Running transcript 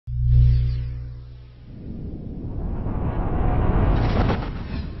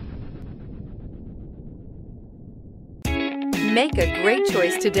Make a great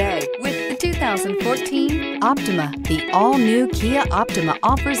choice today with the 2014 Optima. The all-new Kia Optima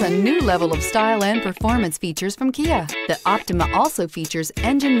offers a new level of style and performance features from Kia. The Optima also features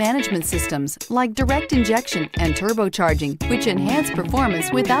engine management systems like direct injection and turbocharging, which enhance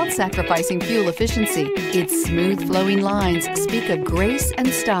performance without sacrificing fuel efficiency. Its smooth flowing lines speak of grace and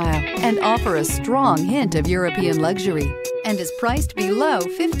style and offer a strong hint of European luxury, and is priced below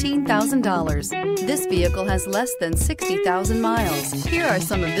 $15,000. This vehicle has less than 60,000 miles. Here are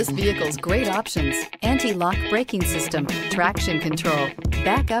some of this vehicle's great options: anti-lock braking system, traction control,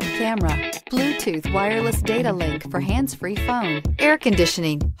 backup camera, Bluetooth wireless data link for hands-free phone, air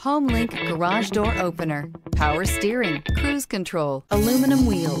conditioning, home link garage door opener, power steering, cruise control, aluminum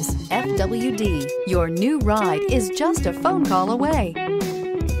wheels, FWD. Your new ride is just a phone call away.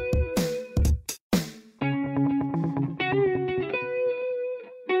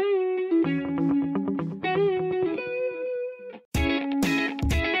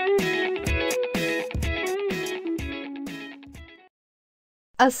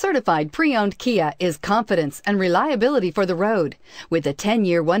 A certified pre-owned Kia is confidence and reliability for the road. With a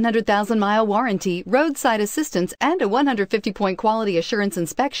 10-year, 100,000-mile warranty, roadside assistance, and a 150-point quality assurance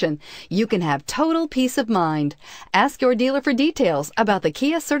inspection, you can have total peace of mind. Ask your dealer for details about the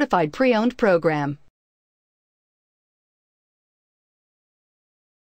Kia Certified Pre-Owned program.